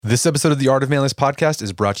This episode of the Art of Manliness podcast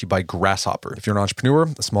is brought to you by Grasshopper. If you're an entrepreneur,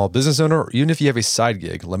 a small business owner, or even if you have a side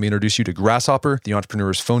gig, let me introduce you to Grasshopper, the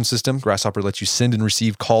entrepreneur's phone system. Grasshopper lets you send and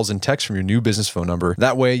receive calls and texts from your new business phone number.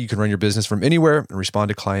 That way, you can run your business from anywhere and respond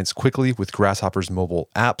to clients quickly with Grasshopper's mobile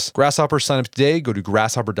apps. Grasshopper, sign up today. Go to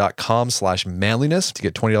grasshopper.com/manliness to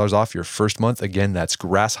get $20 off your first month. Again, that's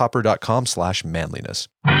grasshopper.com/manliness.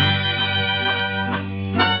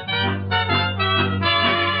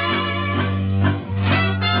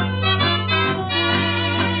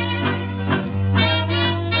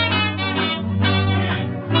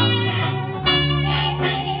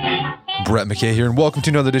 Brett McKay here, and welcome to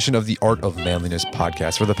another edition of the Art of Manliness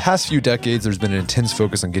podcast. For the past few decades, there's been an intense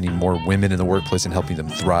focus on getting more women in the workplace and helping them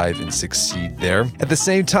thrive and succeed there. At the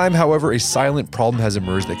same time, however, a silent problem has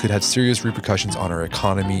emerged that could have serious repercussions on our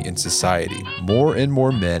economy and society. More and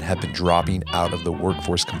more men have been dropping out of the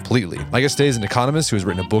workforce completely. My guest today is an economist who has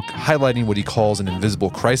written a book highlighting what he calls an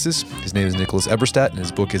invisible crisis. His name is Nicholas Eberstadt, and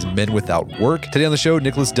his book is Men Without Work. Today on the show,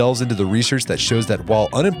 Nicholas delves into the research that shows that while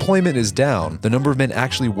unemployment is down, the number of men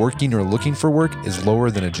actually working or looking for work is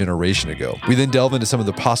lower than a generation ago. We then delve into some of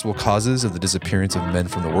the possible causes of the disappearance of men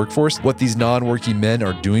from the workforce, what these non-working men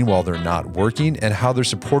are doing while they're not working, and how they're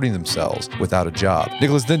supporting themselves without a job.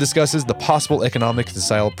 Nicholas then discusses the possible economic and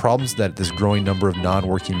societal problems that this growing number of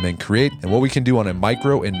non-working men create, and what we can do on a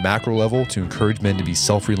micro and macro level to encourage men to be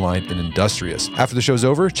self-reliant and industrious. After the show's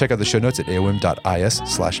over, check out the show notes at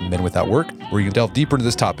aom.is/menwithoutwork, where you can delve deeper into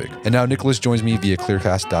this topic. And now Nicholas joins me via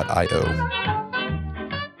clearcast.io.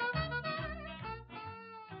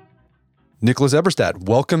 Nicholas Eberstadt,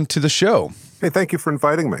 welcome to the show. Hey, thank you for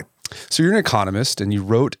inviting me. So you're an economist, and you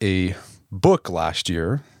wrote a book last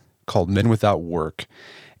year called Men Without Work,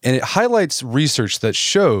 and it highlights research that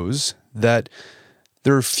shows that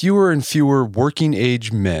there are fewer and fewer working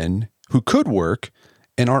age men who could work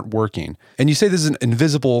and aren't working. And you say this is an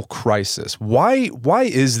invisible crisis. Why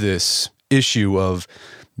is this issue of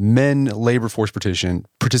men labor force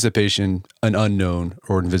participation an unknown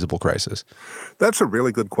or invisible crisis? That's a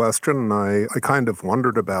really good question. I kind of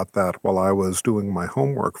wondered about that while I was doing my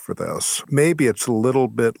homework for this. Maybe it's a little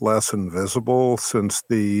bit less invisible since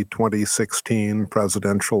the 2016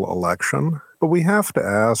 presidential election, but we have to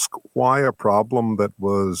ask why a problem that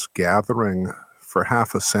was gathering for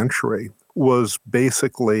half a century was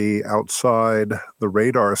basically outside the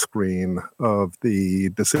radar screen of the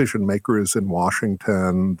decision makers in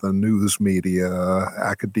Washington, the news media,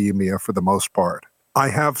 academia for the most part. I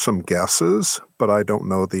have some guesses, but I don't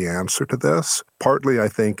know the answer to this. Partly, I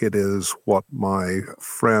think it is what my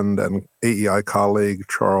friend and AEI colleague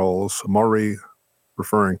Charles Murray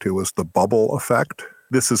referring to as the bubble effect.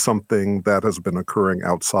 This is something that has been occurring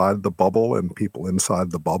outside the bubble, and people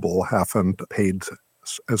inside the bubble haven't paid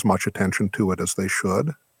as much attention to it as they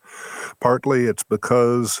should. Partly it's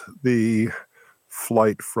because the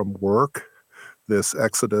flight from work, this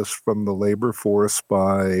exodus from the labor force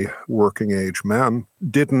by working age men,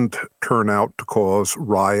 didn't turn out to cause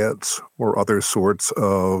riots or other sorts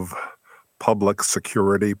of public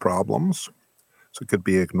security problems. So it could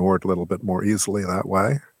be ignored a little bit more easily that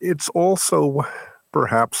way. It's also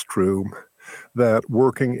perhaps true that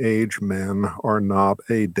working age men are not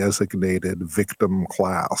a designated victim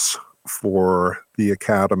class for the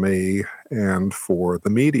academy and for the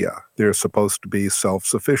media. They're supposed to be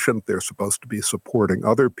self-sufficient. They're supposed to be supporting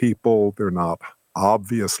other people. They're not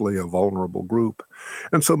obviously a vulnerable group.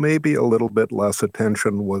 And so maybe a little bit less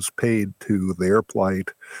attention was paid to their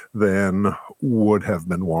plight than would have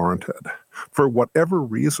been warranted. For whatever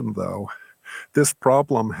reason, though, this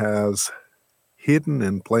problem has hidden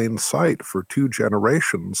in plain sight for 2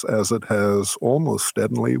 generations as it has almost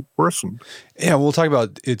steadily worsened. Yeah, we'll talk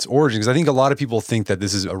about its origin, because I think a lot of people think that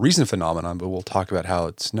this is a recent phenomenon, but we'll talk about how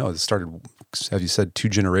it started, as you said, 2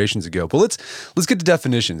 generations ago. But let's get to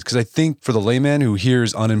definitions, because I think for the layman who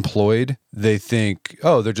hears unemployed, they think,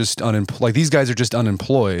 oh, they're just unemployed. Like, these guys are just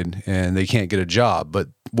unemployed and they can't get a job. But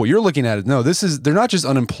what you're looking at is, no, they're not just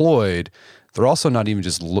unemployed. They're also not even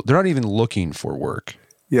they're not even looking for work.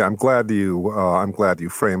 Yeah, I'm glad you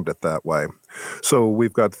framed it that way. So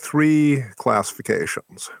we've got 3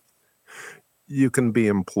 classifications. You can be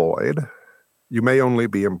employed. You may only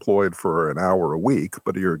be employed for an hour a week,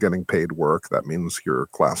 but you're getting paid work. That means you're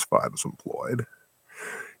classified as employed.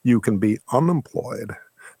 You can be unemployed.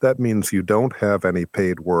 That means you don't have any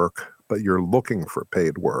paid work, but you're looking for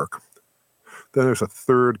paid work. Then there's a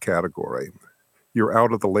 3rd category. You're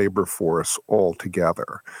out of the labor force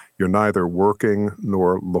altogether. You're neither working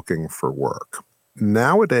nor looking for work.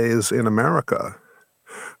 Nowadays in America,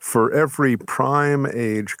 for every prime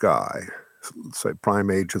age guy, let's say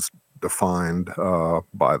prime age is defined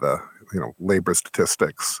by the labor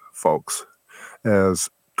statistics folks, as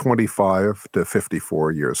 25 to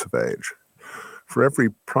 54 years of age. For every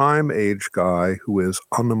prime age guy who is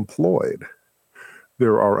unemployed,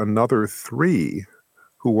 there are another 3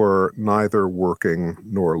 who are neither working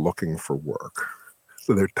nor looking for work.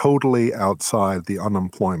 So they're totally outside the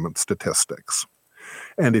unemployment statistics.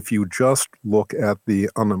 And if you just look at the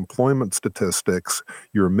unemployment statistics,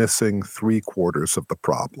 you're missing 3/4 of the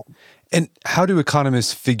problem. And how do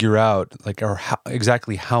economists figure out,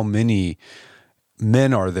 exactly how many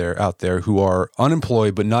men are there out there who are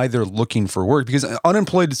unemployed but neither looking for work? Because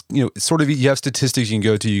unemployed is, sort of, you have statistics you can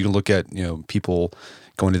go to. You can look at, people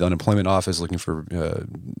going to the unemployment office looking for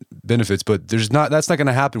benefits, but that's not going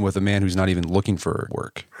to happen with a man who's not even looking for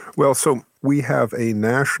work. Well, so we have a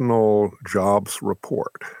national jobs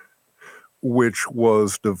report, which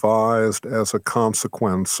was devised as a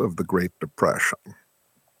consequence of the Great Depression.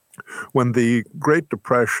 When the Great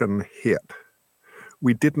Depression hit,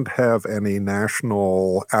 we didn't have any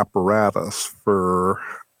national apparatus for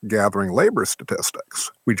gathering labor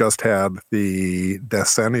statistics. We just had the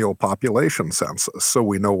decennial population census. So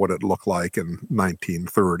we know what it looked like in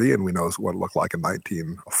 1930, and we know what it looked like in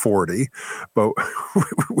 1940, but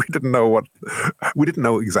we didn't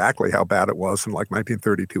know exactly how bad it was in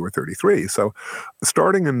 1932 or 33. So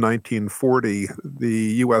starting in 1940,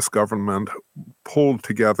 the U.S. government pulled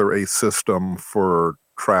together a system for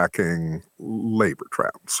tracking labor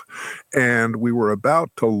trends. And we were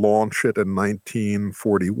about to launch it in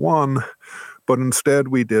 1941, but instead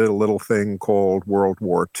we did a little thing called World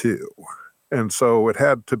War II. And so it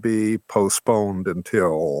had to be postponed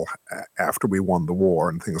until after we won the war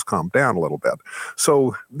and things calmed down a little bit.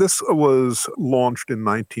 So this was launched in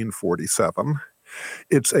 1947.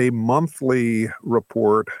 It's a monthly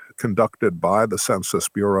report conducted by the Census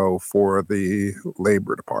Bureau for the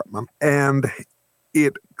Labor Department. And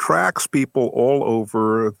it tracks people all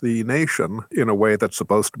over the nation in a way that's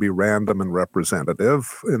supposed to be random and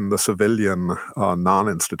representative in the civilian,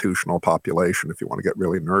 non-institutional population, if you want to get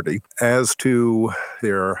really nerdy, as to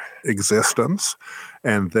their existence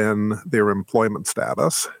and then their employment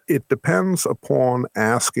status. It depends upon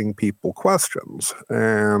asking people questions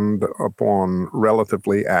and upon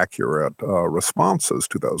relatively accurate responses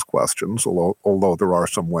to those questions, although there are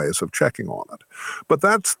some ways of checking on it. But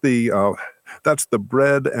that's the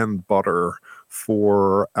bread and butter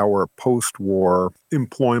for our post-war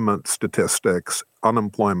employment statistics,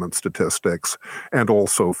 unemployment statistics, and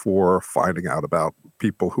also for finding out about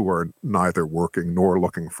people who are neither working nor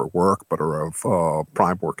looking for work, but are of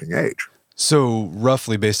prime working age. So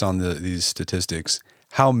roughly based on these statistics,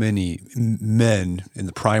 how many men in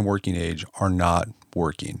the prime working age are not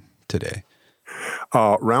working today?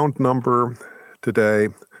 Round number today,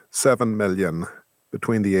 7 million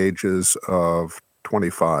between the ages of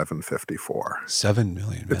 25 and 54. 7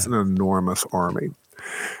 million men. It's an enormous army.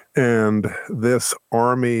 And this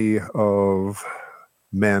army of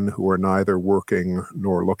men who are neither working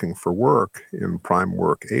nor looking for work in prime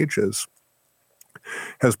work ages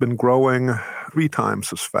has been growing 3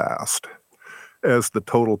 times as fast as the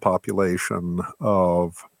total population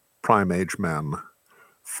of prime age men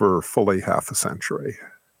for fully half a century.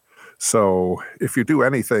 So if you do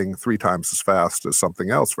anything 3 times as fast as something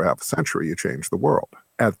else for half a century, you change the world.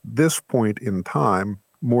 At this point in time,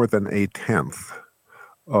 more than 1/10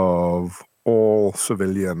 of all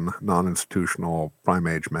civilian, non-institutional prime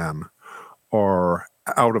age men are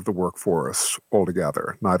out of the workforce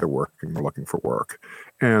altogether, neither working nor looking for work.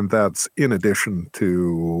 And that's in addition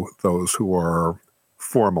to those who are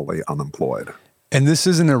formally unemployed. And this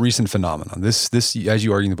isn't a recent phenomenon. This, as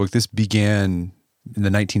you argue in the book, this began in the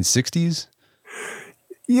 1960s?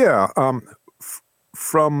 Yeah.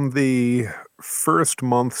 From the first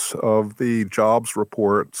months of the jobs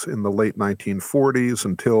reports in the late 1940s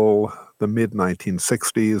until the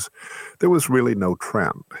mid-1960s, there was really no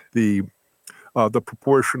trend. The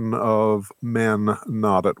proportion of men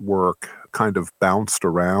not at work kind of bounced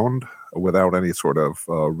around without any sort of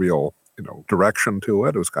real direction to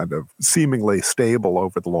it. It was kind of seemingly stable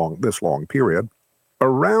over this long period.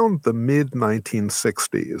 Around the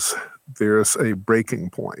mid-1960s, there's a breaking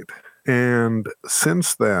point. And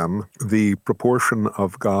since then, the proportion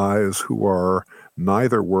of guys who are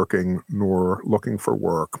neither working nor looking for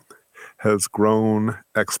work has grown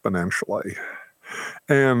exponentially.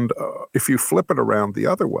 And if you flip it around the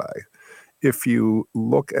other way, if you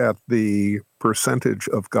look at the percentage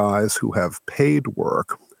of guys who have paid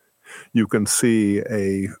work, you can see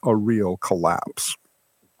a real collapse.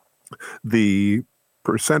 The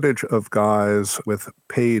percentage of guys with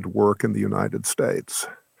paid work in the United States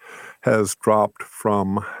has dropped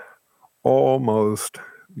from almost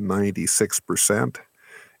 96%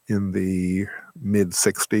 in the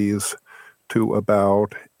mid-60s to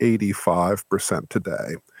about 85%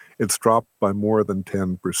 today. It's dropped by more than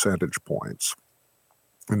 10 percentage points.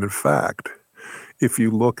 And in fact, if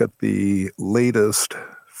you look at the latest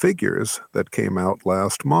figures that came out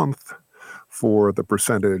last month for the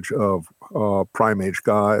percentage of prime-age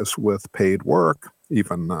guys with paid work,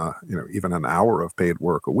 even an hour of paid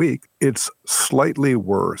work a week, it's slightly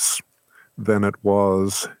worse than it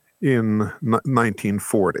was in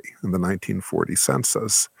 1940, in the 1940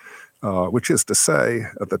 census, which is to say,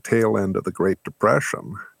 at the tail end of the Great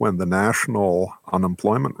Depression, when the national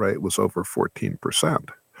unemployment rate was over 14%.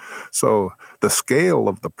 So the scale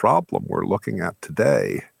of the problem we're looking at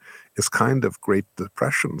today is kind of Great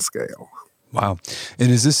Depression scale. Wow.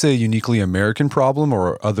 And is this a uniquely American problem, or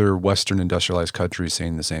are other Western industrialized countries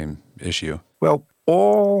seeing the same issue? Well,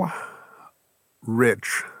 all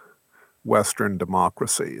rich Western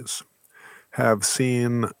democracies have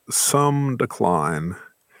seen some decline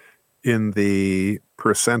in the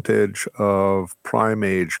percentage of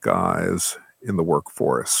prime-age guys in the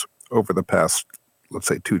workforce over the past, let's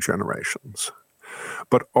say, 2 generations.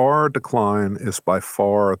 But our decline is by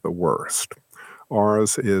far the worst.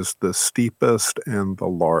 Ours is the steepest and the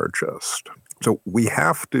largest. So we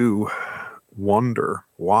have to wonder,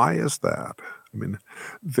 why is that? I mean,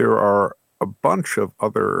 there are a bunch of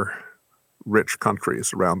other rich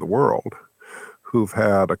countries around the world who've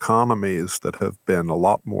had economies that have been a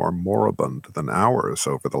lot more moribund than ours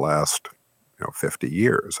over the last 50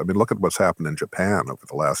 years. I mean, look at what's happened in Japan over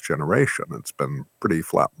the last generation. It's been pretty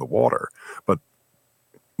flat in the water. But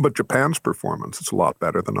Japan's performance is a lot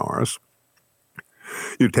better than ours.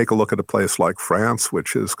 You take a look at a place like France,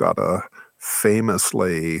 which has got a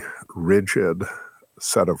famously rigid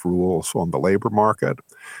set of rules on the labor market.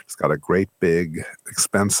 It's got a great big,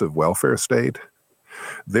 expensive welfare state.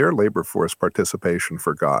 Their labor force participation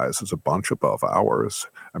for guys is a bunch above ours.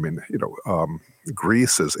 I mean,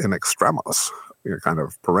 Greece is in extremis, kind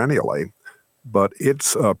of perennially, but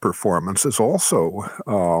its performance is also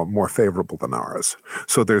more favorable than ours.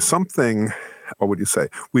 So there's something, what would you say?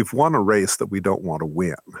 We've won a race that we don't want to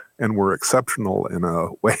win, and we're exceptional in a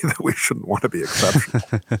way that we shouldn't want to be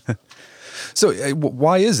exceptional. So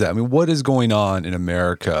why is that? I mean, what is going on in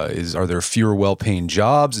America? Are there fewer well-paying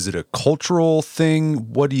jobs? Is it a cultural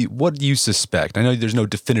thing? What do you suspect? I know there's no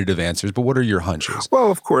definitive answers, but what are your hunches? Well,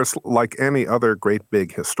 of course, like any other great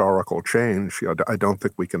big historical change, I don't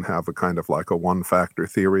think we can have a kind of like a one-factor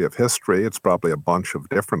theory of history. It's probably a bunch of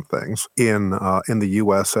different things. In the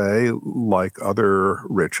USA, like other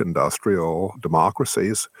rich industrial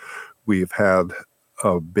democracies, we've had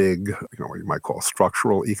a big, what you might call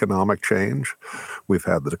structural economic change. We've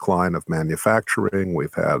had the decline of manufacturing.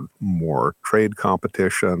 We've had more trade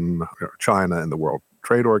competition, China and the World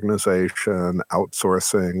Trade Organization,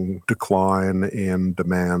 outsourcing, decline in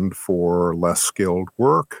demand for less skilled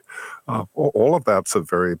work. All of that's a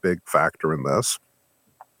very big factor in this.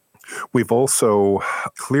 We've also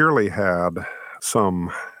clearly had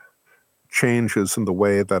some changes in the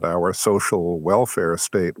way that our social welfare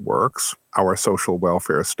state works. Our social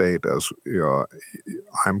welfare state, as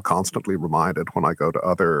I'm constantly reminded when I go to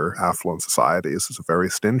other affluent societies, is a very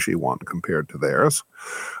stingy one compared to theirs.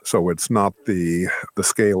 So it's not the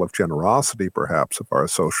scale of generosity, perhaps, of our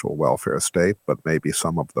social welfare state, but maybe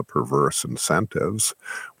some of the perverse incentives.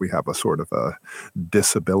 We have a sort of a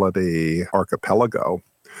disability archipelago,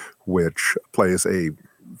 which plays a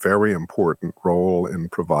very important role in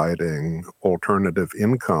providing alternative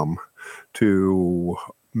income to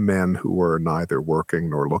men who are neither working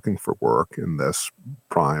nor looking for work in this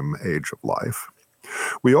prime age of life.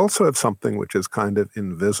 We also have something which is kind of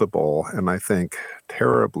invisible and I think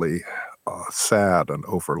terribly sad and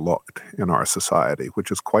overlooked in our society,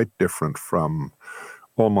 which is quite different from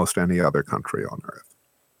almost any other country on earth.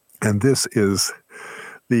 And this is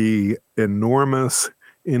the enormous,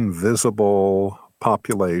 invisible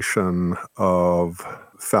population of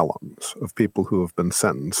felons, of people who have been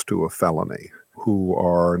sentenced to a felony, who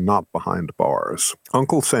are not behind bars.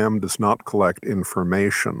 Uncle Sam does not collect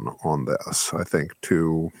information on this, I think,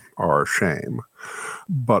 to our shame.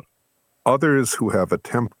 But others who have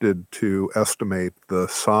attempted to estimate the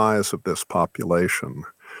size of this population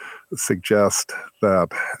suggest that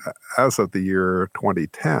as of the year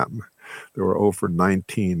 2010, there were over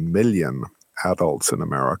 19 million adults in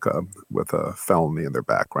America with a felony in their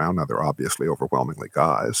background. Now, they're obviously overwhelmingly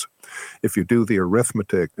guys. If you do the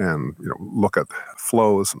arithmetic and look at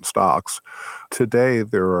flows and stocks, today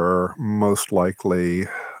there are most likely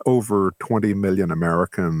over 20 million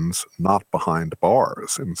Americans not behind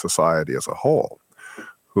bars in society as a whole,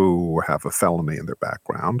 who have a felony in their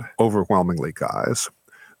background, overwhelmingly guys.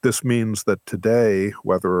 This means that today,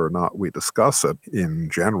 whether or not we discuss it in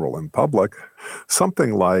general in public,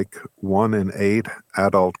 something like 1 in 8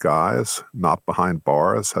 adult guys not behind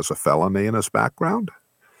bars has a felony in his background,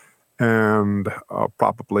 and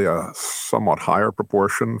probably a somewhat higher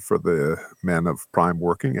proportion for the men of prime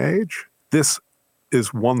working age. This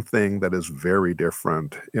is one thing that is very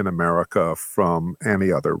different in America from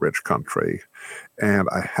any other rich country. And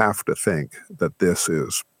I have to think that this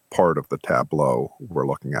is part of the tableau we're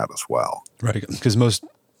looking at as well. Right, because most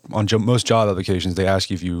job applications, they ask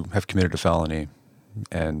you if you have committed a felony,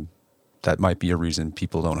 and that might be a reason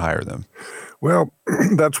people don't hire them. Well,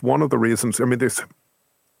 that's one of the reasons. I mean,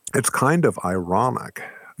 it's kind of ironic.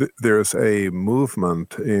 There's a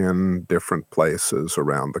movement in different places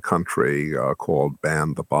around the country called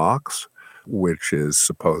Ban the Box, which is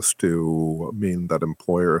supposed to mean that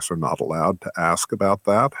employers are not allowed to ask about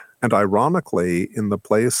that. And ironically, in the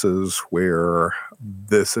places where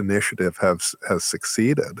this initiative has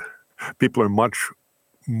succeeded, people are much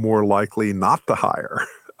more likely not to hire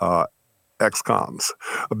ex-cons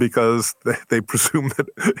because they presume that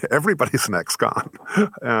everybody's an ex-con.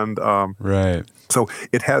 And right. So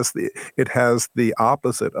it has the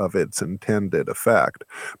opposite of its intended effect.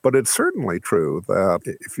 But it's certainly true that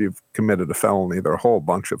if you've committed a felony, there are a whole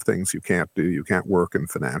bunch of things you can't do. You can't work in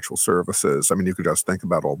financial services. I mean, you could just think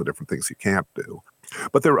about all the different things you can't do.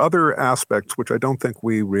 But there are other aspects which I don't think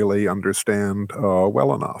we really understand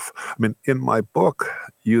well enough. I mean, in my book,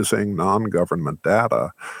 using non-government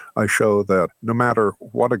data, I show that no matter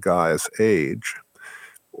what a guy's age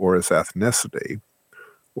or his ethnicity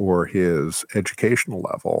or his educational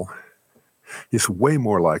level, he's way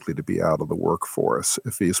more likely to be out of the workforce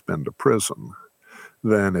if he's been to prison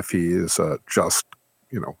than if he's just,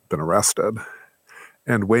 been arrested,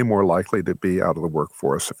 and way more likely to be out of the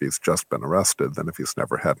workforce if he's just been arrested than if he's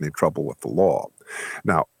never had any trouble with the law.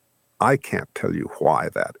 Now, I can't tell you why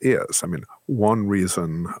that is. I mean, one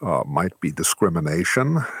reason might be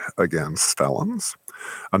discrimination against felons.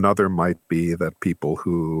 Another might be that people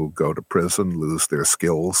who go to prison lose their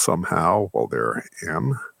skills somehow while they're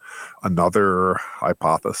in. Another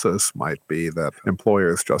hypothesis might be that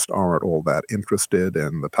employers just aren't all that interested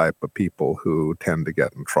in the type of people who tend to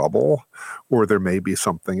get in trouble, or there may be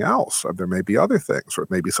something else, or there may be other things, or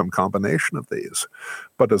it may be some combination of these.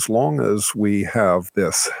 But as long as we have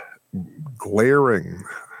this glaring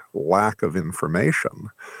lack of information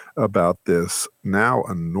about this now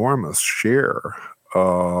enormous share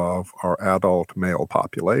of our adult male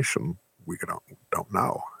population, we don't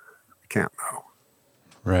know. We can't know.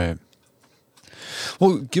 Right.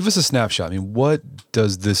 Well, give us a snapshot. I mean, what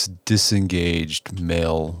does this disengaged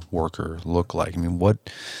male worker look like? I mean, what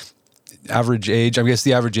average age? I guess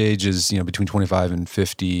the average age is, between 25 and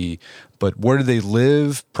 50, but where do they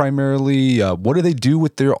live primarily? What do they do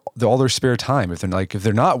with all their spare time? If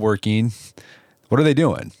they're not working, what are they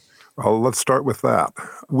doing? Well, let's start with that.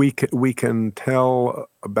 We can tell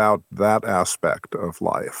about that aspect of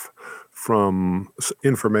life from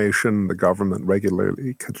information the government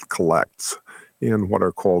regularly collects in what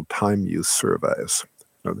are called time use surveys.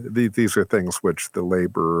 These are things which the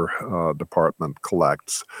Labor Department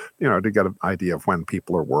collects, to get an idea of when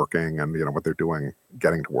people are working and, what they're doing,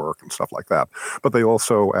 getting to work and stuff like that. But they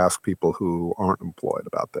also ask people who aren't employed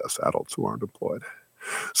about this, adults who aren't employed.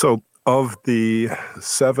 So of the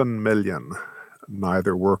 7 million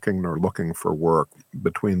neither working nor looking for work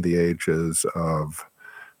between the ages of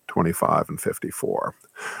 25 and 54,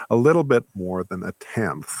 a little bit more than a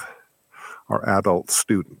tenth are adult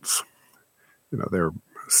students. They're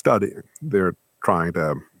studying. They're trying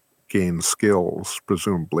to gain skills,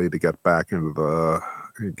 presumably to get back into the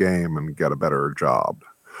game and get a better job.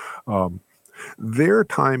 Their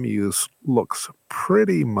time use looks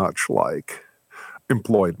pretty much like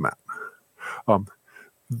employed men.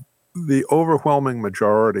 The overwhelming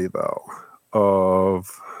majority, though,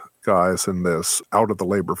 of guys in this out of the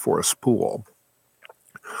labor force pool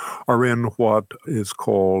are in what is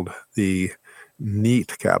called the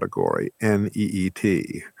NEET category,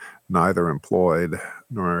 N-E-E-T, neither employed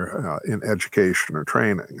nor in education or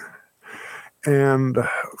training. And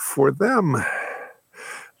for them,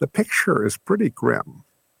 the picture is pretty grim.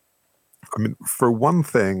 I mean, for one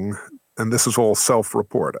thing, and this is all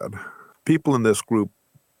self-reported, people in this group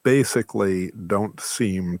basically don't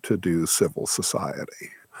seem to do civil society.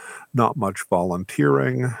 Not much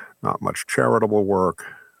volunteering, not much charitable work,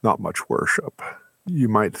 not much worship. You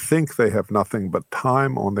might think they have nothing but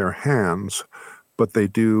time on their hands, but they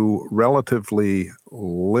do relatively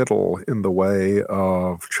little in the way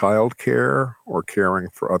of childcare or caring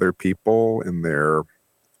for other people in their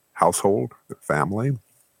household, their family,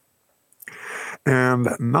 and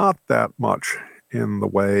not that much in the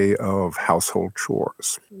way of household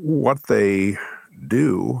chores. What they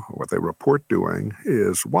do, what they report doing,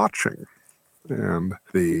 is watching. And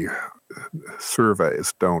the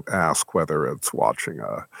surveys don't ask whether it's watching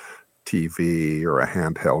a TV or a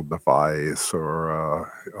handheld device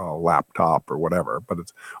or a laptop or whatever, but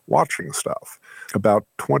it's watching stuff. About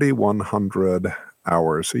 2,100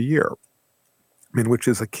 hours a year, which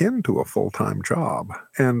is akin to a full-time job.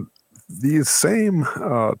 And these same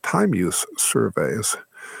time use surveys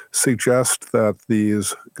suggest that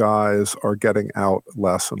these guys are getting out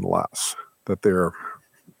less and less, that they're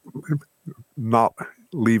not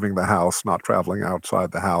leaving the house, not traveling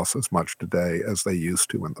outside the house as much today as they used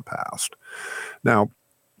to in the past. Now,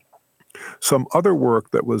 some other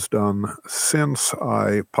work that was done since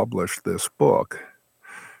I published this book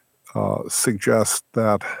suggests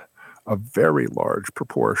that a very large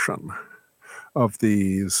proportion of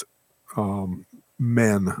these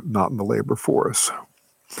men not in the labor force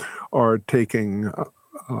are taking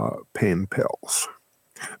pain pills.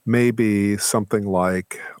 Maybe something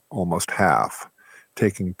like almost half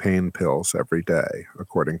taking pain pills every day,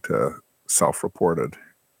 according to self-reported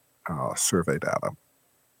survey data.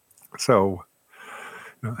 So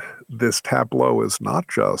this tableau is not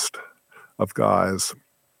just of guys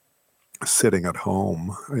sitting at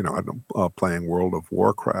home, playing World of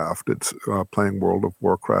Warcraft. It's playing World of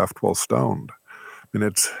Warcraft while stoned.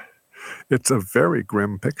 It's a very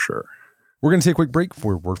grim picture. We're going to take a quick break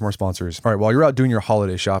for a word from our sponsors. All right, while you're out doing your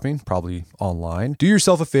holiday shopping, probably online, do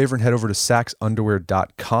yourself a favor and head over to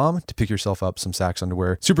saxunderwear.com to pick yourself up some Sax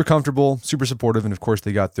underwear. Super comfortable, super supportive, and of course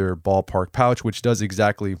they got their ballpark pouch, which does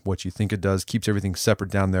exactly what you think it does. Keeps everything separate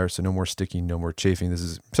down there, so no more sticking, no more chafing. This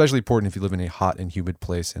is especially important if you live in a hot and humid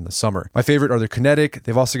place in the summer. My favorite are their Kinetic.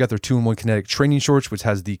 They've also got their 2-in-1 Kinetic training shorts, which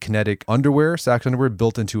has the Kinetic underwear, Sax underwear,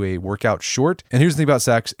 built into a workout short. And here's the thing about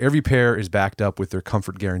Sax, every pair is backed up with their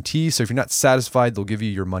comfort guarantee, so if you're not satisfied, they'll give you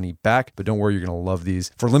your money back, but don't worry, you're going to love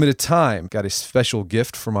these. For a limited time, got a special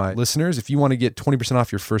gift for my listeners. If you want to get 20%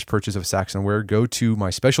 off your first purchase of Sax underwear, go to my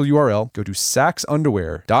special URL, go to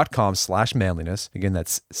saxunderwear.com/manliness. Again,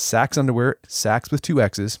 that's Sax underwear, Sax with 2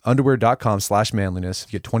 X's, underwear.com/manliness.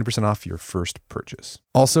 You get 20% off your first purchase.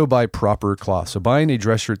 Also buy proper cloth. So buying a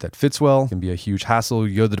dress shirt that fits well can be a huge hassle.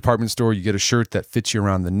 You go to the department store, you get a shirt that fits you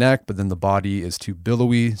around the neck, but then the body is too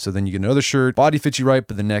billowy. So then you get another shirt, body fits you right,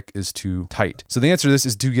 but the neck is too tight. So the answer to this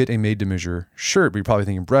is to get a made-to-measure shirt. But you're probably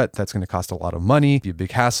thinking, Brett, that's going to cost a lot of money, be a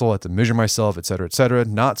big hassle, I have to measure myself, et cetera, et cetera.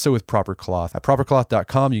 Not so with Proper Cloth. At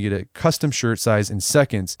propercloth.com, you get a custom shirt size in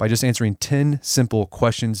seconds by just answering 10 simple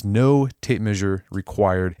questions, no tape measure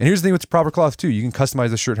required. And here's the thing with Proper Cloth too, you can customize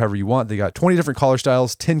the shirt however you want. They got 20 different collar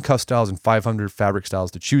styles, 10 cuff styles, and 500 fabric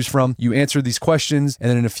styles to choose from. You answer these questions, and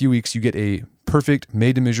then in a few weeks, you get a perfect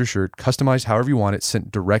made-to-measure shirt, customized however you want it, sent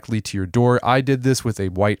directly to your door. I did this with a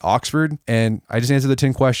white Oxford, and I just answered the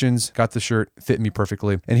 10 questions, got the shirt, fit me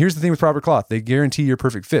perfectly. And here's the thing with Proper Cloth. They guarantee your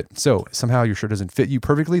perfect fit. So if somehow your shirt doesn't fit you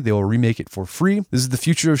perfectly, they will remake it for free. This is the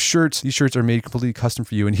future of shirts. These shirts are made completely custom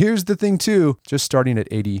for you. And here's the thing too, just starting at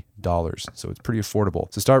 $80. So it's pretty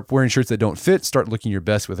affordable. So start wearing shirts that don't fit, start looking your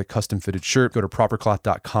best with a custom fitted shirt. Go to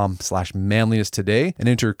propercloth.com/manliness today and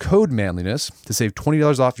enter code manliness to save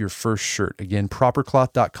 $20 off your first shirt. Again,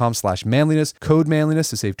 propercloth.com/manliness, code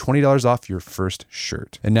manliness to save $20 off your first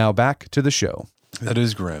shirt. And now back to the show. That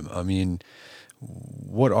is grim.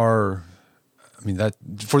 That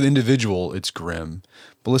for the individual, it's grim.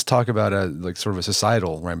 But let's talk about sort of a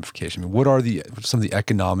societal ramification. What are some of the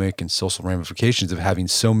economic and social ramifications of having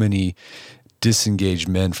so many disengaged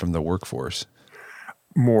men from the workforce?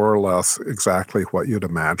 More or less exactly what you'd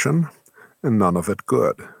imagine, and none of it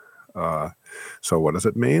good. So what does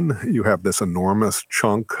it mean? You have this enormous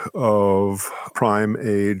chunk of prime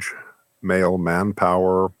age male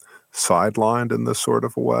manpower sidelined in this sort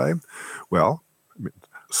of a way. Well,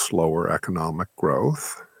 slower economic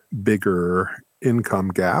growth, bigger income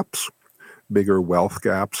gaps, bigger wealth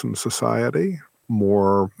gaps in society,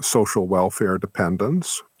 more social welfare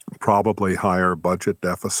dependence, probably higher budget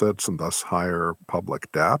deficits and thus higher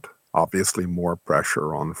public debt, obviously more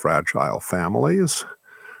pressure on fragile families,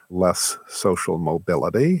 less social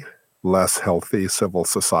mobility, less healthy civil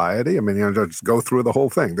society. Just go through the whole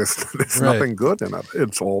thing. There's Right. Nothing good in it.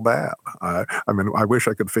 It's all bad. I wish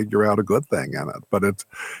I could figure out a good thing in it, but it's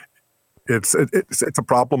a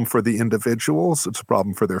problem for the individuals. It's a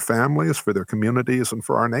problem for their families, for their communities, and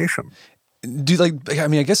for our nation.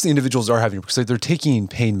 I guess the individuals are having, because they're taking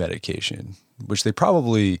pain medication, which they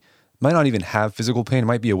probably might not even have physical pain. It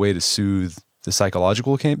might be a way to soothe the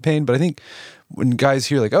psychological pain. But I think when guys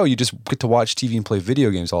hear like, oh, you just get to watch TV and play video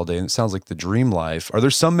games all day, and it sounds like the dream life. Are there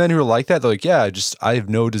some men who are like that? They're like, yeah, I have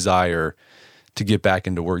no desire to get back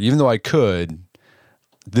into work. Even though I could,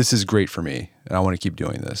 this is great for me, and I want to keep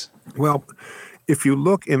doing this. Well, if you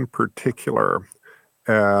look in particular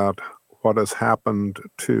at what has happened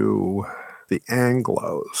to the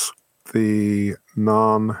Anglos, the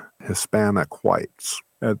non-Hispanic whites,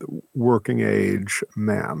 working age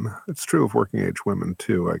men. It's true of working age women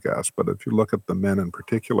too, I guess. But if you look at the men in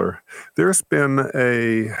particular, there's been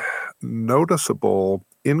a noticeable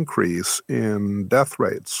increase in death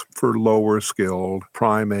rates for lower skilled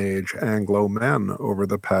prime age Anglo men over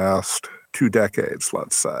the past 2 decades,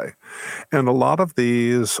 let's say. And a lot of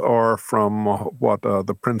these are from what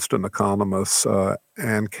the Princeton economists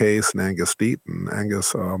Ann Case and Angus Deaton.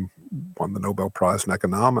 Angus won the Nobel Prize in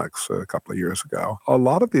economics a couple of years ago. A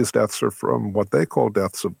lot of these deaths are from what they call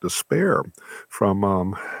deaths of despair,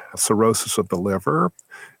 from cirrhosis of the liver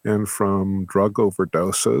and from drug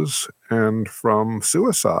overdoses and from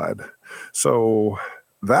suicide. So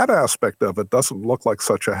that aspect of it doesn't look like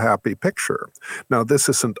such a happy picture. Now, this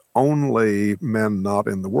isn't only men not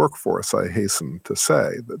in the workforce, I hasten to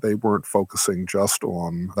say, that they weren't focusing just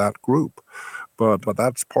on that group, but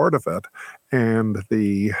that's part of it. And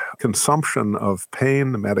the consumption of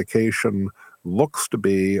pain medication looks to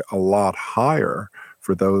be a lot higher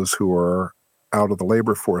for those who are out of the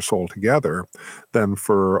labor force altogether than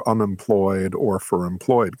for unemployed or for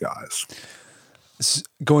employed guys.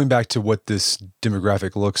 Going back to what this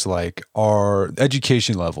demographic looks like, our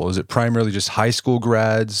education level, is it primarily just high school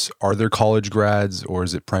grads? Are there college grads, or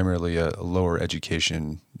is it primarily a lower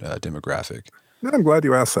education demographic? I'm glad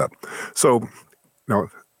you asked that. So,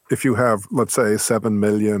 if you have, let's say, 7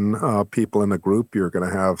 million people in a group, you're going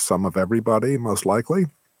to have some of everybody, most likely.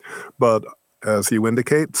 But as you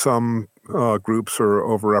indicate, some groups are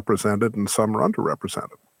overrepresented and some are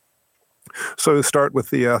underrepresented. So you start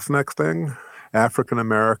with the ethnic thing. African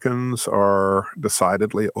Americans are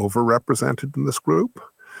decidedly overrepresented in this group,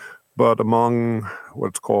 but among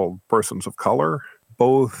what's called persons of color,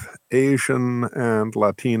 both Asian and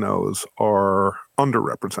Latinos are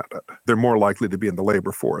underrepresented. They're more likely to be in the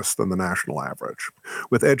labor force than the national average.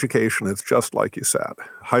 With education, it's just like you said.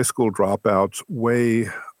 High school dropouts way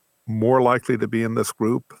more likely to be in this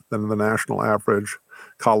group than the national average.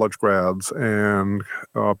 College grads and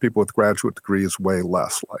people with graduate degrees way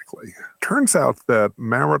less likely. Turns out that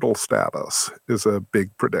marital status is a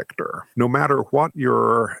big predictor. No matter what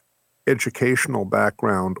your educational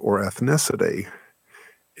background or ethnicity,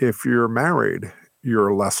 if you're married,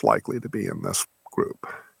 you're less likely to be in this group.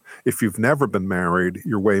 If you've never been married,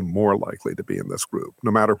 you're way more likely to be in this group,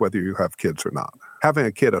 no matter whether you have kids or not. Having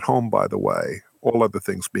a kid at home, by the way, all other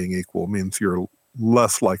things being equal, means you're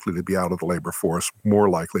less likely to be out of the labor force, more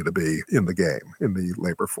likely to be in the game, in the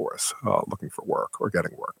labor force, looking for work or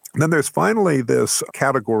getting work. And then there's finally this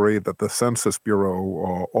category that the Census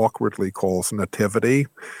Bureau awkwardly calls nativity,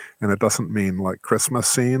 and it doesn't mean like Christmas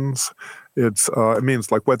scenes. It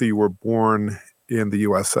means like whether you were born in the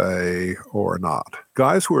USA or not.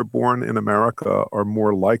 Guys who are born in America are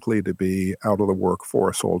more likely to be out of the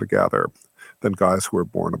workforce altogether than guys who are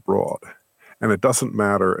born abroad. And it doesn't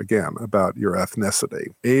matter, again, about your ethnicity.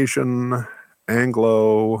 Asian,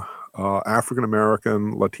 Anglo,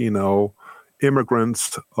 African-American, Latino,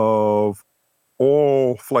 immigrants of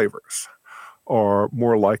all flavors are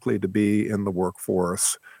more likely to be in the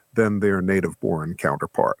workforce than their native-born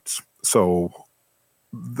counterparts. So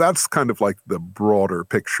that's kind of like the broader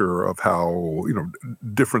picture of how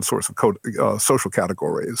different sorts of social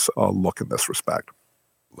categories look in this respect.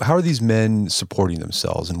 How are these men supporting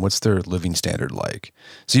themselves, and what's their living standard like?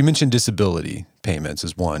 So you mentioned disability payments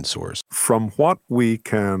as one source. From what we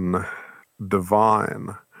can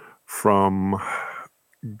divine from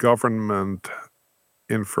government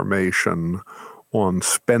information on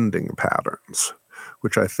spending patterns,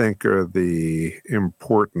 which I think are the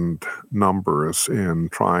important numbers in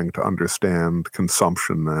trying to understand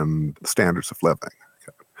consumption and standards of living.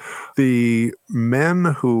 The men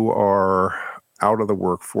who are out of the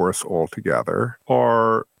workforce altogether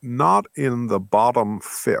are not in the bottom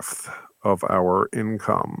fifth of our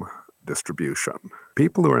income distribution.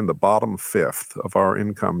 People who are in the bottom fifth of our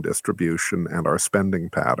income distribution and our spending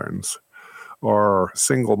patterns are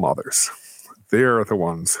single mothers. They're the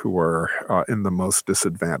ones who are in the most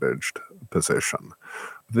disadvantaged position.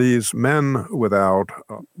 These men without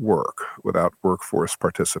work, without workforce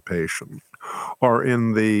participation, are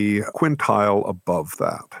in the quintile above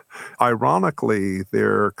that. Ironically,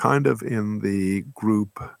 they're kind of in the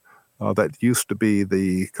group That used to be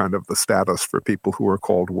the kind of the status for people who are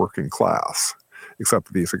called working class,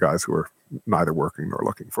 except these are guys who are neither working nor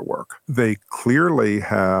looking for work. They clearly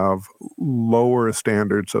have lower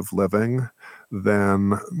standards of living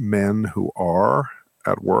than men who are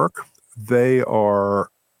at work. They are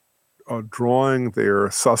drawing their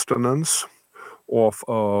sustenance off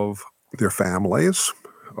of their families,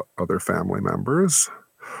 other family members,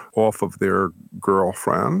 off of their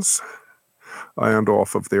girlfriends, and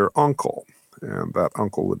off of their uncle. And that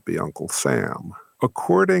uncle would be Uncle Sam.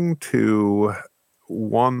 According to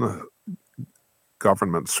one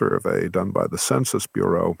government survey done by the Census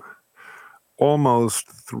Bureau, almost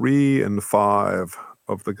 3 in 5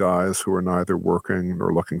 of the guys who are neither working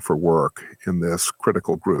nor looking for work in this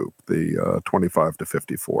critical group, the 25 to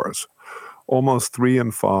 54s, almost 3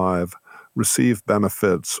 in 5 receive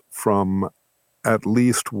benefits from at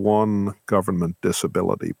least one government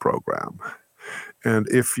disability program. And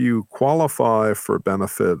if you qualify for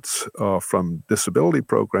benefits from disability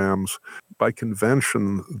programs, by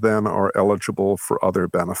convention, then are eligible for other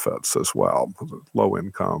benefits as well. Low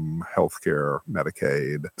income, healthcare,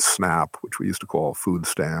 Medicaid, SNAP, which we used to call food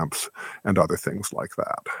stamps, and other things like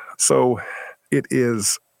that. So it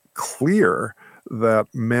is clear that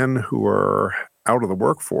men who are out of the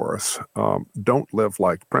workforce don't live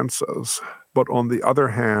like princes. But on the other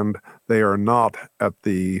hand, they are not at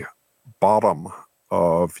the bottom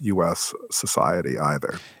of U.S. society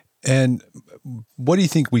either. And what do you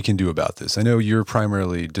think we can do about this? I know you're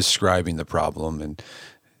primarily describing the problem and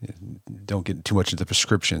don't get too much into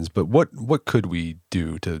prescriptions, but what could we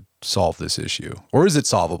do to solve this issue? Or is it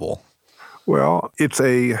solvable? Well, it's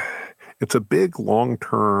a big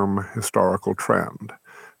long-term historical trend.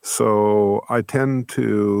 So I tend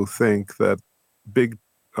to think that big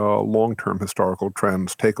long-term historical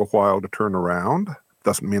trends take a while to turn around.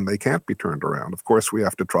 Doesn't mean they can't be turned around. Of course, we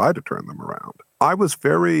have to try to turn them around. I was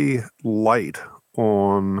very light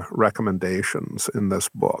on recommendations in this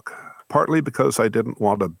book, partly because I didn't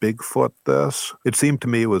want to Bigfoot this. It seemed to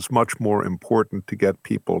me it was much more important to get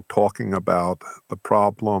people talking about the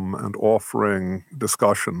problem and offering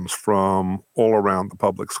discussions from all around the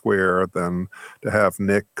public square than to have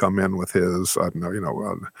Nick come in with his, I don't know,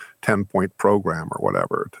 a 10-point program or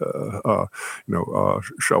whatever to,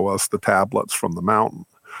 show us the tablets from the mountain.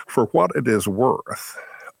 For what it is worth,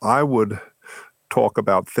 I would talk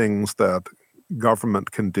about things that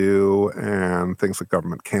government can do and things that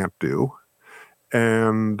government can't do.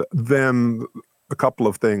 And then a couple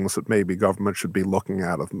of things that maybe government should be looking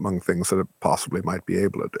at among things that it possibly might be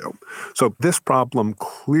able to do. So this problem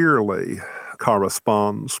clearly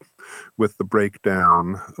corresponds with the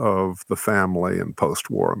breakdown of the family in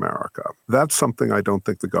post-war America. That's something I don't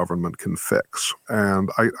think the government can fix.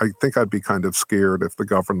 And I think I'd be kind of scared if the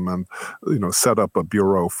government, set up a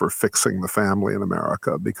bureau for fixing the family in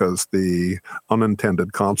America, because the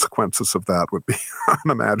unintended consequences of that would be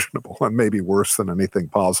unimaginable and maybe worse than anything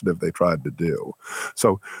positive they tried to do.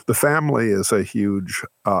 So the family is a huge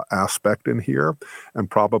aspect in here and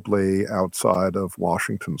probably outside of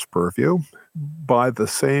Washington's purview. By the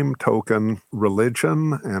same token,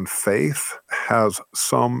 religion and faith has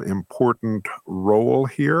some important role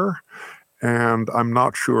here, and I'm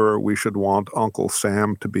not sure we should want Uncle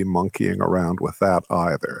Sam to be monkeying around with that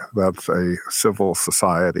either. That's a civil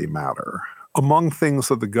society matter. Among things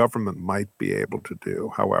that the government might be able to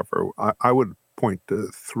do, however, I would point to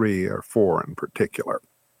 3 or 4 in particular.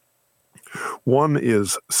 One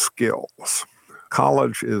is skills.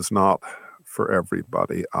 College is not for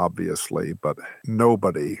everybody, obviously, but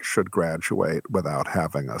nobody should graduate without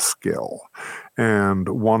having a skill. And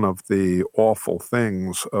one of the awful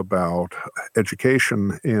things about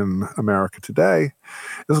education in America today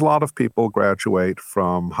is a lot of people graduate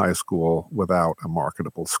from high school without a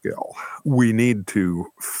marketable skill. We need to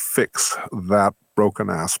fix that broken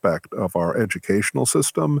aspect of our educational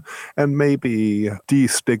system and maybe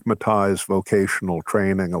destigmatize vocational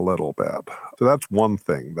training a little bit. So that's one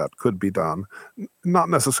thing that could be done, not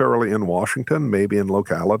necessarily in Washington, maybe in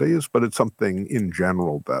localities, but it's something in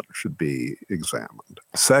general that should be examined.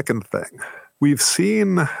 Second thing, we've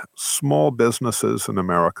seen small businesses in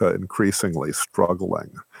America increasingly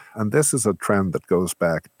struggling. And this is a trend that goes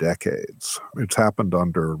back decades. It's happened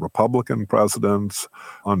under Republican presidents,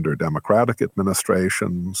 under Democratic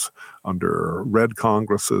administrations, under red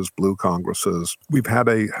Congresses, blue Congresses. We've had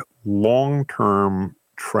a long-term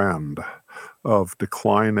trend of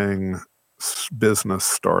declining business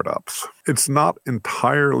startups. It's not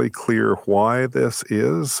entirely clear why this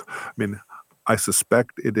is. I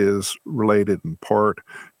suspect it is related in part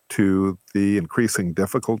to the increasing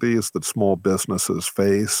difficulties that small businesses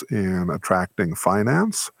face in attracting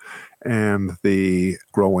finance. and the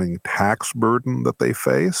growing tax burden that they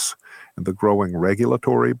face and the growing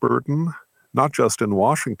regulatory burden, not just in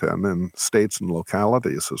Washington, in states and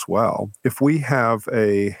localities as well. If we have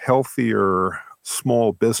a healthier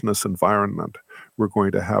small business environment, we're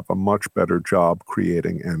going to have a much better job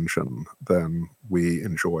creating engine than we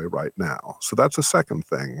enjoy right now. So that's a second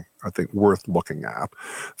thing I think worth looking at.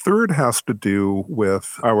 Third has to do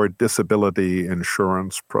with our disability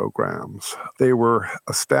insurance programs. They were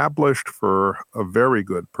established for a very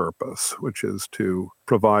good purpose, which is to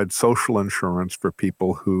provide social insurance for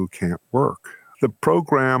people who can't work. The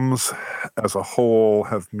programs as a whole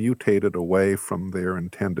have mutated away from their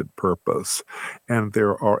intended purpose, and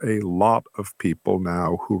there are a lot of people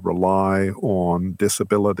now who rely on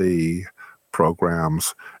disability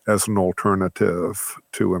programs as an alternative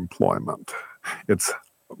to employment. It's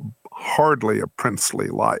hardly a princely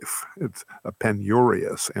life. It's a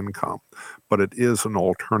penurious income, but it is an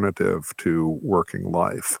alternative to working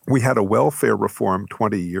life. We had a welfare reform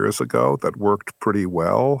 20 years ago that worked pretty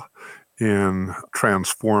well in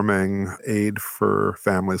transforming aid for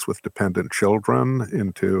families with dependent children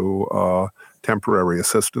into temporary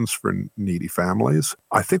assistance for needy families.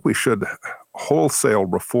 I think we should wholesale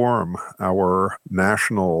reform our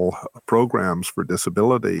national programs for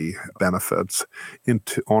disability benefits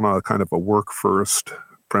on a kind of a work-first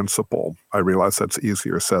principle. I realize that's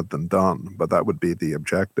easier said than done, but that would be the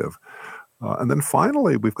objective. And then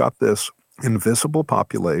finally, we've got this invisible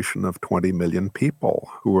population of 20 million people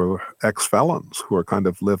who are ex-felons, who are kind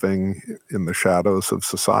of living in the shadows of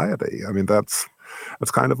society. I mean, that's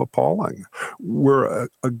kind of appalling. We're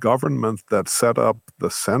a government that set up the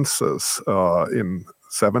census in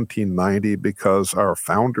 1790 because our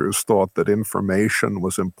founders thought that information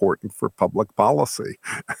was important for public policy.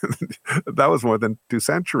 That was more than 2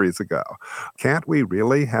 centuries ago. Can't we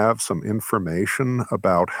really have some information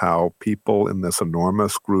about how people in this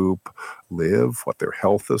enormous group live, what their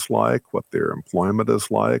health is like, what their employment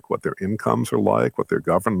is like, what their incomes are like, what their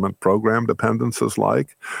government program dependence is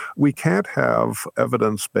like? We can't have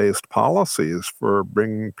evidence-based policies for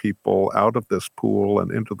bringing people out of this pool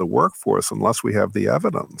and into the workforce unless we have the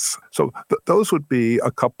evidence. So those would be a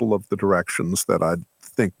couple of the directions that I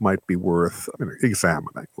think might be worth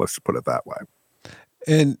examining. Let's put it that way.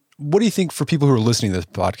 And what do you think for people who are listening to this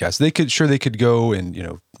podcast? They could go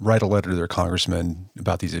and write a letter to their congressman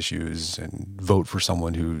about these issues and vote for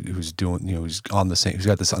someone who's doing who's on the same, who's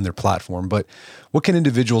got this on their platform. But what can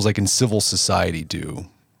individuals like in civil society do,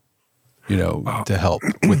 to help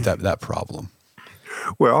with that problem?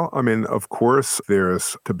 Well, I mean, of course,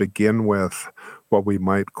 there's to begin with what we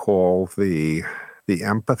might call the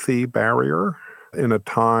empathy barrier. In a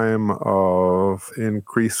time of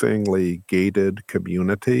increasingly gated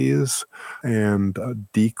communities and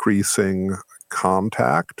decreasing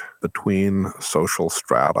contact between social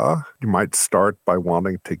strata, you might start by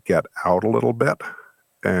wanting to get out a little bit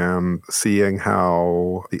and seeing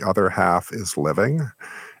how the other half is living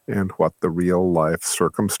and what the real life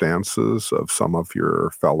circumstances of some of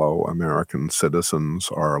your fellow American citizens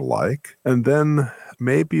are like. And then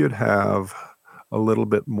maybe you'd have a little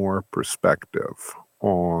bit more perspective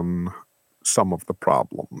on some of the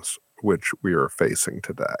problems which we are facing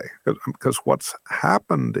today. Because what's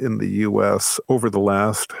happened in the U.S. over the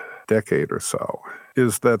last decade or so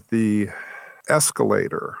is that the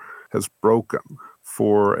escalator has broken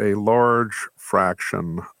for a large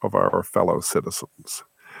fraction of our fellow citizens.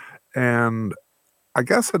 And I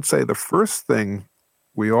guess I'd say the first thing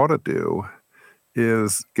we ought to do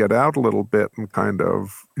is get out a little bit and kind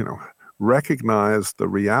of, recognize the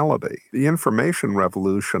reality. The information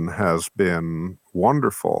revolution has been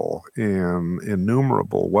wonderful in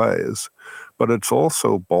innumerable ways, but it's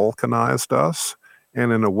also balkanized us.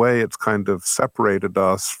 And in a way, it's kind of separated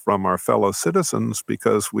us from our fellow citizens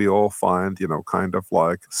because we all find, kind of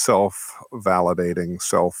like self-validating,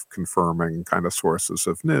 self-confirming kind of sources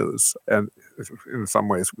of news. And in some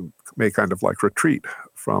ways, we may kind of like retreat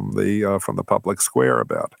from the public square a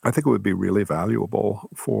bit. I think it would be really valuable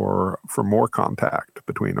for more contact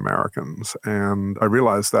between Americans. And I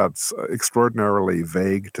realize that's extraordinarily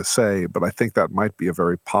vague to say, but I think that might be a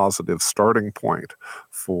very positive starting point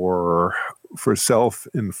for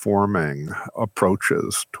self-informing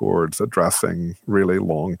approaches towards addressing really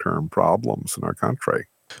long-term problems in our country.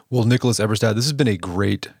 Well, Nicholas Eberstadt, this has been a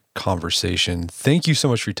great conversation. Thank you so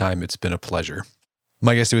much for your time. It's been a pleasure.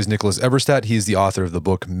 My guest is Nicholas Eberstadt. He's the author of the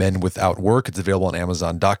book Men Without Work. It's available on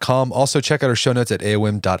Amazon.com. Also, check out our show notes at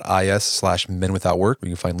aom.is/menwithoutwork, where you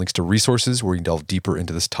can find links to resources where you can delve deeper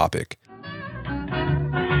into this topic.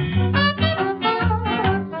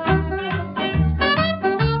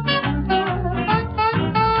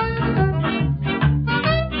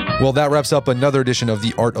 Well, that wraps up another edition of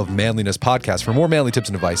the Art of Manliness podcast. For more manly tips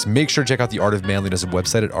and advice, make sure to check out the Art of Manliness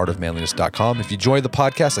website at artofmanliness.com. If you enjoyed the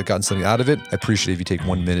podcast, I've gotten something out of it, I appreciate if you take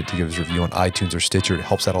 1 minute to give us a review on iTunes or Stitcher. It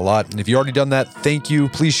helps out a lot. And if you've already done that, thank you.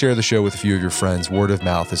 Please share the show with a few of your friends. Word of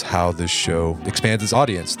mouth is how this show expands its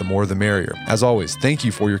audience. The more, the merrier. As always, thank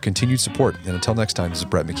you for your continued support. And until next time, this is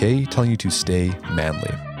Brett McKay telling you to stay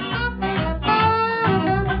manly.